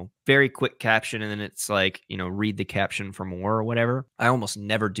 very quick caption, and then it's like, read the caption for more or whatever. I almost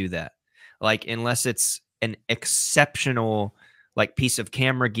never do that. Like, unless it's an exceptional like piece of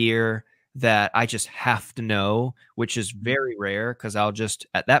camera gear that I just have to know, which is very rare, because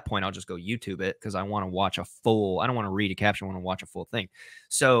at that point I'll just go YouTube it because I want to watch I don't want to read a caption, I want to watch a full thing.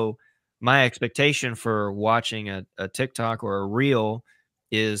 So my expectation for watching a TikTok or a reel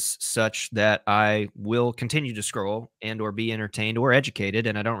is such that I will continue to scroll and or be entertained or educated,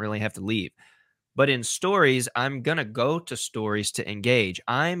 and I don't really have to leave. But in stories, I'm going to go to stories to engage.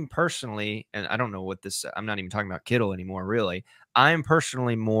 I'm personally, and I don't know I'm not even talking about Kittl anymore, really. I'm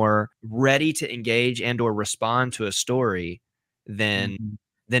personally more ready to engage and or respond to a story than Mhm.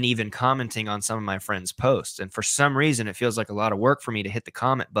 than even commenting on some of my friends' posts. And for some reason, it feels like a lot of work for me to hit the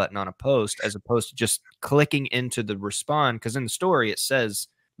comment button on a post as opposed to just clicking into the respond. Because in the story, it says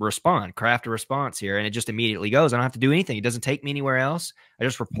respond, craft a response here, and it just immediately goes. I don't have to do anything. It doesn't take me anywhere else. I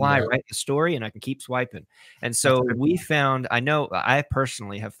just reply Right. right to the story and I can keep swiping. And That's so a good I know I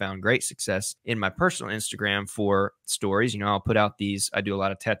personally have found great success in my personal Instagram for stories. I'll put out I do a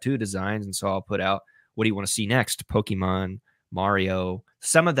lot of tattoo designs. And so I'll put out, what do you want to see next? Pokemon, Mario.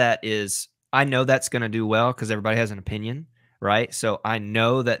 Some of that is, I know that's going to do well because everybody has an opinion, right? So I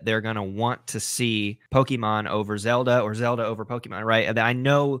know that they're going to want to see Pokemon over Zelda or Zelda over Pokemon, right? And I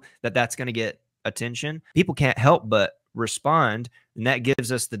know that that's going to get attention. People can't help but respond, and that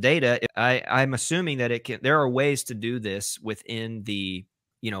gives us the data. I'm assuming that there are ways to do this within the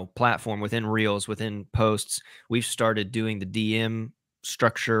platform, within Reels, within posts. We've started doing the DM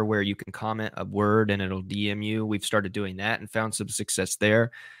structure where you can comment a word and it'll DM you. We've started doing that and found some success there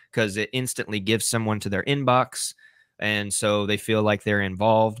because it instantly gives someone to their inbox. And so they feel like they're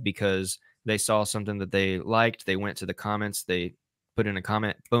involved because they saw something that they liked. They went to the comments, they put in a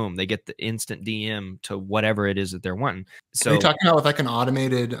comment, boom, they get the instant DM to whatever it is that they're wanting. Are you So, talking about with like an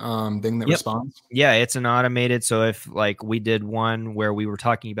automated thing that yep. responds? Yeah, it's an automated. So if like we did one where we were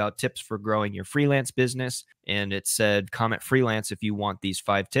talking about tips for growing your freelance business, and it said comment freelance if you want these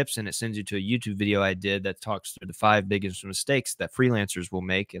 5 tips, and it sends you to a YouTube video I did that talks through the 5 biggest mistakes that freelancers will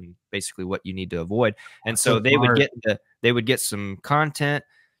make and basically what you need to avoid. And That's so so smart. they would get some content,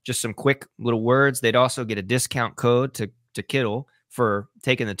 just some quick little words. They'd also get a discount code to Kittl for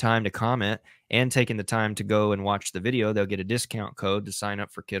taking the time to comment and taking the time to go and watch the video. They'll get a discount code to sign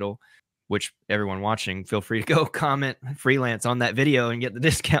up for Kittl, which everyone watching, feel free to go comment freelance on that video and get the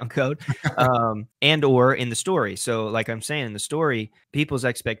discount code, and or in the story. So like I'm saying, in the story, people's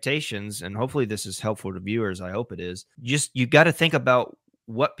expectations, and hopefully this is helpful to viewers, I hope it is, you got to think about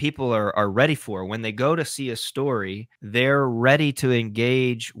what people are ready for. When they go to see a story, they're ready to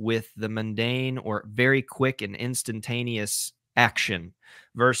engage with the mundane or very quick and instantaneous action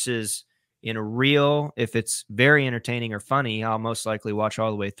versus in a reel. If it's very entertaining or funny, I'll most likely watch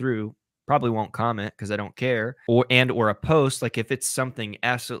all the way through, probably won't comment because I don't care, or a post, like if it's something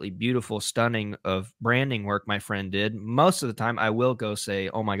absolutely beautiful, stunning of branding work my friend did, most of the time I will go say,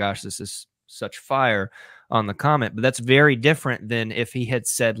 oh my gosh, this is such fire on the comment. But that's very different than if he had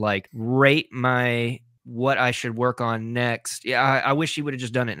said like, rate my what I should work on next. Yeah, I wish he would have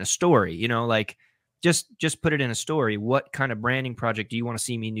just done it in a story, like just put it in a story. What kind of branding project do you want to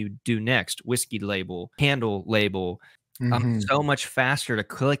see me do next? Whiskey label, candle label. I'm Mhm. so much faster to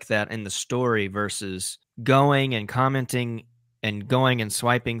click that in the story versus going and commenting and going and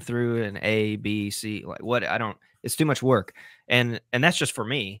swiping through an A, B, C. Like what I don't, it's too much work. And that's just for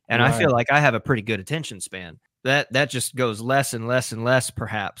me. And I Right. feel like I have a pretty good attention span. That just goes less and less and less,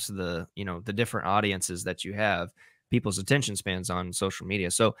 perhaps the different audiences that you have, people's attention spans on social media.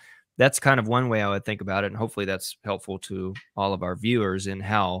 So that's kind of one way I would think about it. And hopefully that's helpful to all of our viewers in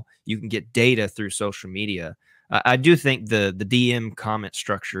how you can get data through social media. I do think the DM comment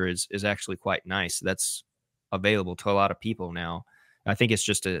structure is actually quite nice. That's available to a lot of people now. I think it's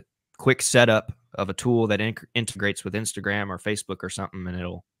just a quick setup of a tool that integrates with Instagram or Facebook or something,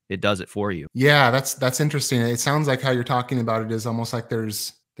 and it does it for you. Yeah, that's interesting. It sounds like how you're talking about it is almost like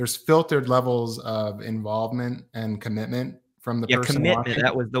there's filtered levels of involvement and commitment from the Yeah, person commitment, watching.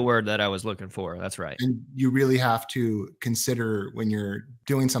 that was the word that I was looking for. That's right. And you really have to consider when you're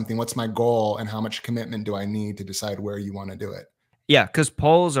doing something, what's my goal and how much commitment do I need to decide where you want to do it? Yeah, because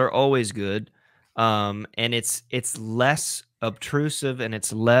polls are always good, and it's less obtrusive and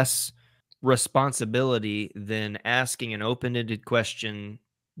it's less responsibility than asking an open-ended question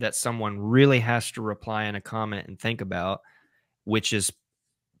that someone really has to reply in a comment and think about, which is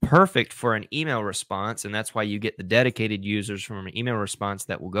perfect for an email response, and that's why you get the dedicated users from an email response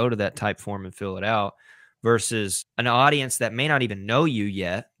that will go to that type form and fill it out, versus an audience that may not even know you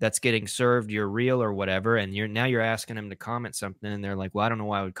yet, that's getting served your reel or whatever, and you're asking them to comment something, and they're like, well, I don't know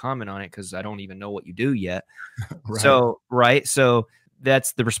why I would comment on it because I don't even know what you do yet. Right. So, right. So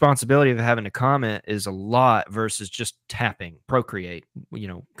that's the responsibility of having to comment is a lot versus just tapping, Procreate,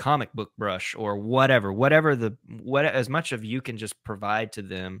 comic book brush or whatever what as much of you can just provide to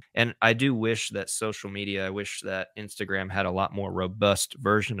them. And I do wish that social media, I wish that Instagram had a lot more robust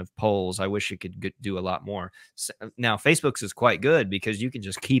version of polls. I wish it could do a lot more. Now, Facebook's is quite good because you can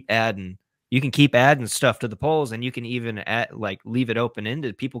just keep adding stuff to the polls, and you can even leave it open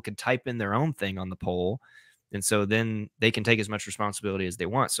ended. People can type in their own thing on the poll, and so then they can take as much responsibility as they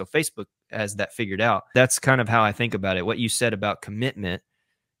want. So Facebook has that figured out. That's kind of how I think about it. What you said about commitment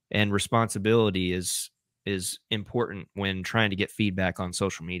and responsibility is important when trying to get feedback on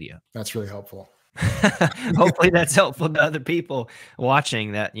social media. That's really helpful. Hopefully that's helpful to other people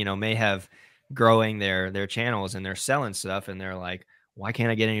watching that, may have growing their channels and they're selling stuff and they're like, why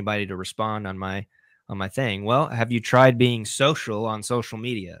can't I get anybody to respond on my thing? Well, have you tried being social on social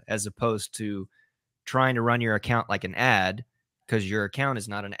media as opposed to trying to run your account like an ad, because your account is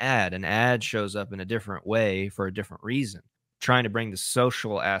not an ad. An ad shows up in a different way for a different reason. Trying to bring the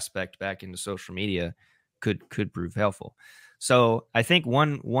social aspect back into social media could prove helpful. So I think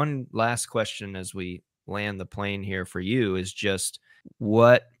one last question as we land the plane here for you is just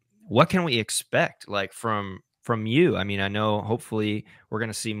what can we expect like from you? I mean, I know hopefully we're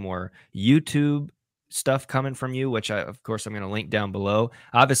going to see more YouTube stuff coming from you, which of course I'm going to link down below.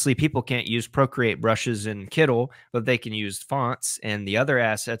 Obviously, people can't use Procreate brushes in Kittl, but they can use fonts and the other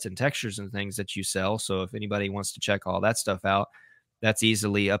assets and textures and things that you sell. So if anybody wants to check all that stuff out, that's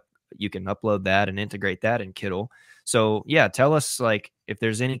easily up. You can upload that and integrate that in Kittl. So yeah, tell us like if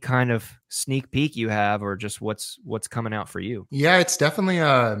there's any kind of sneak peek you have, or just what's coming out for you. Yeah, it's definitely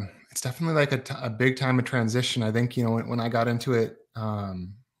like a big time of transition. I think, when I got into it,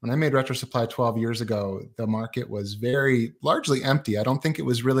 when I made Retro Supply 12 years ago, the market was very largely empty. I don't think it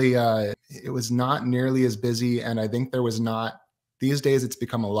was really, it was not nearly as busy. And I think there was not, these days it's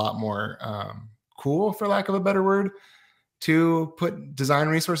become a lot more cool, for lack of a better word, to put design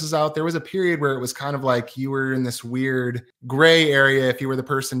resources out. There was a period where it was kind of like you were in this weird gray area if you were the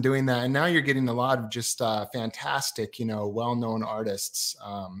person doing that. And now you're getting a lot of just fantastic, well-known artists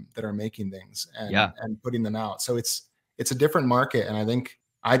that are making things and putting them out. So it's a different market. And I think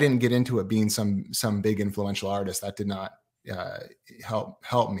I didn't get into it being some big influential artist. That did not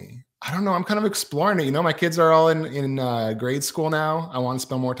help me. I don't know. I'm kind of exploring it. My kids are all in grade school now. I want to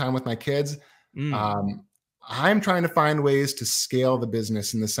spend more time with my kids. I'm trying to find ways to scale the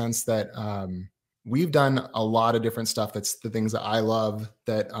business in the sense that we've done a lot of different stuff. That's the things that I love,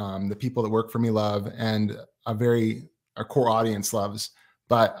 that the people that work for me love, and our core audience loves.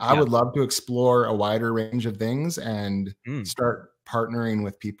 But I would love to explore a wider range of things and start partnering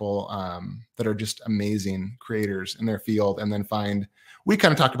with people that are just amazing creators in their field, and then we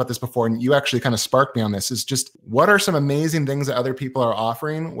kind of talked about this before, and you actually kind of sparked me on this, is just what are some amazing things that other people are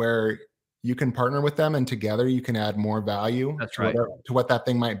offering where you can partner with them and together you can add more value to what that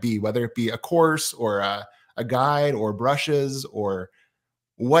thing might be, whether it be a course or a guide or brushes or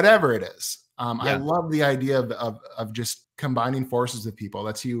whatever it is. I love the idea of just combining forces with people.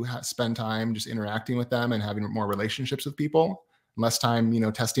 Lets you spend time just interacting with them and having more relationships with people, less time,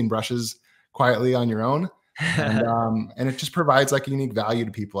 testing brushes quietly on your own. And it just provides like a unique value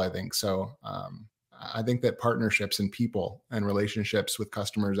to people, I think. So I think that partnerships and people and relationships with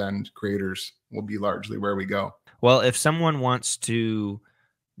customers and creators will be largely where we go. Well, if someone wants to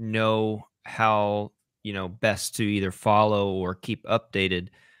know how, best to either follow or keep updated,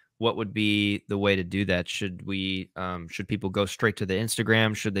 what would be the way to do that? Should people go straight to the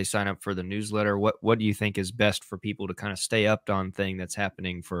Instagram? Should they sign up for the newsletter? What do you think is best for people to kind of stay up on thing that's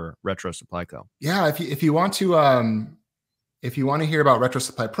happening for Retro Supply Co? Yeah, if you want to hear about Retro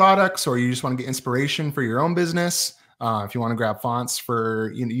Supply products, or you just want to get inspiration for your own business, if you want to grab fonts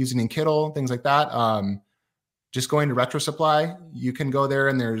for using in Kittl, things like that, just going to Retro Supply, you can go there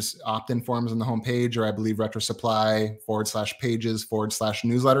and there's opt-in forms on the homepage, or I believe Retro Supply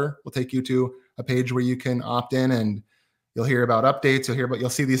 /pages/newsletter will take you to a page where you can opt in, and you'll hear about updates. You'll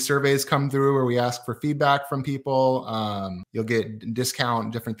see these surveys come through where we ask for feedback from people. You'll get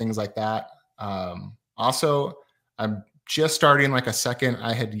discount, different things like that. Also, I'm just starting like a second.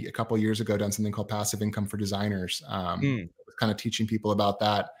 I had a couple of years ago done something called Passive Income for Designers. Kind of teaching people about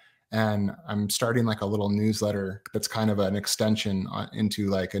that. And I'm starting like a little newsletter that's kind of an extension into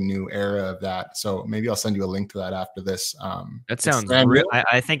like a new era of that. So maybe I'll send you a link to that after this. That sounds real.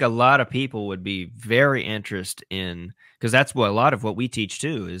 I think a lot of people would be very interested in, because that's what a lot of what we teach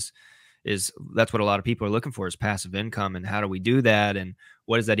too is that's what a lot of people are looking for, is passive income. And how do we do that? And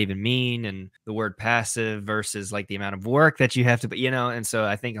what does that even mean? And the word passive versus like the amount of work that you have to, and so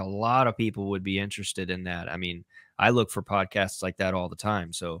I think a lot of people would be interested in that. I mean, I look for podcasts like that all the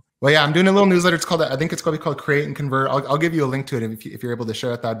time. So, well, yeah, I'm doing a little newsletter. I think it's going to be called Create and Convert. I'll give you a link to it. If you're able to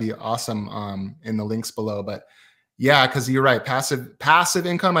share it, that'd be awesome. In the links below. But yeah, because you're right. Passive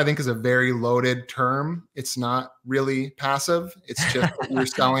income, I think, is a very loaded term. It's not really passive. It's just that you're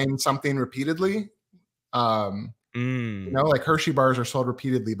selling something repeatedly. Like Hershey bars are sold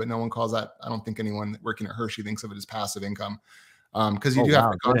repeatedly, but no one calls that. I don't think anyone working at Hershey thinks of it as passive income. Because you do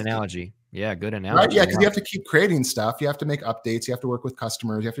have to good analogy. Yeah, good analogy. Right? Yeah, because you have to keep creating stuff. You have to make updates. You have to work with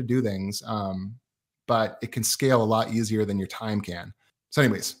customers. You have to do things. But it can scale a lot easier than your time can. So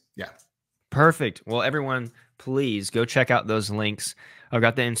anyways, yeah. Perfect. Well, everyone, please go check out those links. I've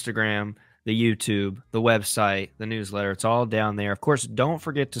got the Instagram, the YouTube, the website, the newsletter. It's all down there. Of course, don't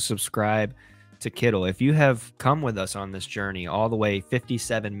forget to subscribe to Kittl. If you have come with us on this journey all the way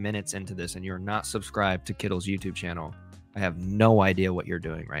 57 minutes into this and you're not subscribed to Kittl's YouTube channel, I have no idea what you're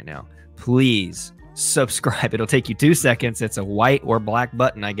doing right now. Please subscribe. It'll take you 2 seconds. It's a white or black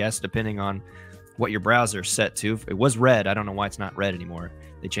button, I guess, depending on what your browser's set to. It was red. I don't know why it's not red anymore.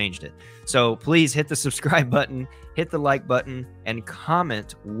 They changed it. So please hit the subscribe button, hit the like button, and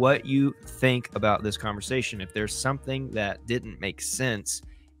comment what you think about this conversation. If there's something that didn't make sense,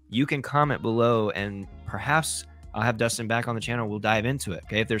 you can comment below, and perhaps I'll have Dustin back on the channel. We'll dive into it.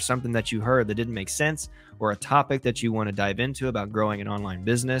 Okay. If there's something that you heard that didn't make sense, or a topic that you want to dive into about growing an online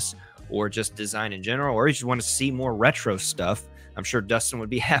business, or just design in general, or you just want to see more retro stuff, I'm sure Dustin would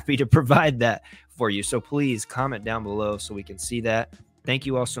be happy to provide that for you. So please comment down below so we can see that. Thank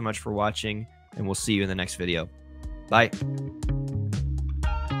you all so much for watching, and we'll see you in the next video. Bye.